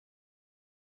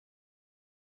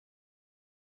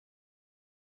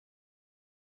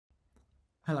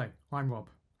Hello, I'm Rob.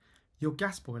 Your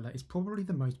gas boiler is probably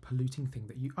the most polluting thing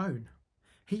that you own.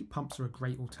 Heat pumps are a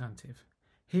great alternative.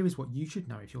 Here is what you should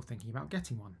know if you're thinking about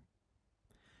getting one.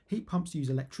 Heat pumps use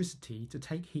electricity to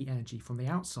take heat energy from the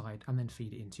outside and then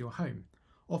feed it into your home,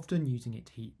 often using it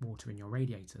to heat water in your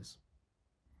radiators.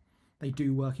 They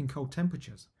do work in cold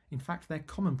temperatures. In fact, they're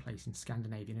commonplace in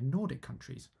Scandinavian and Nordic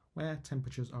countries, where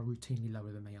temperatures are routinely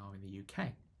lower than they are in the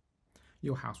UK.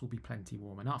 Your house will be plenty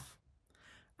warm enough.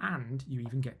 And you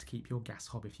even get to keep your gas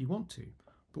hob if you want to,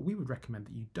 but we would recommend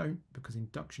that you don't because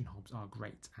induction hobs are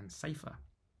great and safer.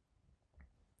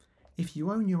 If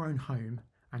you own your own home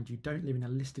and you don't live in a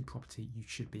listed property, you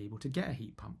should be able to get a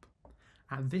heat pump.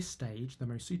 At this stage, the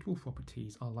most suitable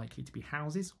properties are likely to be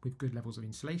houses with good levels of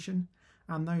insulation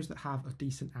and those that have a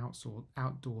decent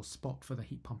outdoor spot for the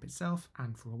heat pump itself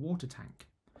and for a water tank.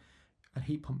 A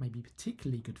heat pump may be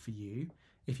particularly good for you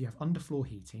if you have underfloor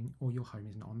heating or your home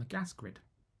is not on the gas grid.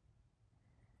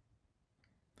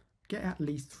 Get at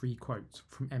least 3 quotes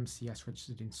from MCS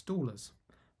registered installers.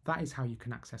 That is how you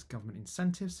can access government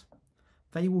incentives.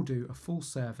 They will do a full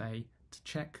survey to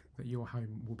check that your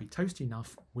home will be toasty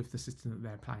enough with the system that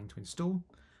they're planning to install.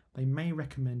 They may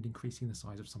recommend increasing the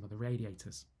size of some of the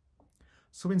radiators.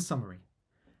 So in summary,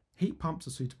 heat pumps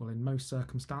are suitable in most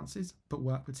circumstances, but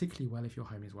work particularly well if your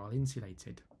home is well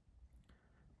insulated.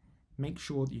 Make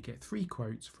sure that you get 3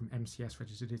 quotes from MCS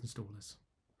registered installers.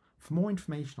 For more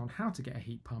information on how to get a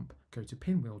heat pump, go to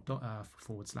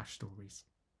pinwheel.earth/stories.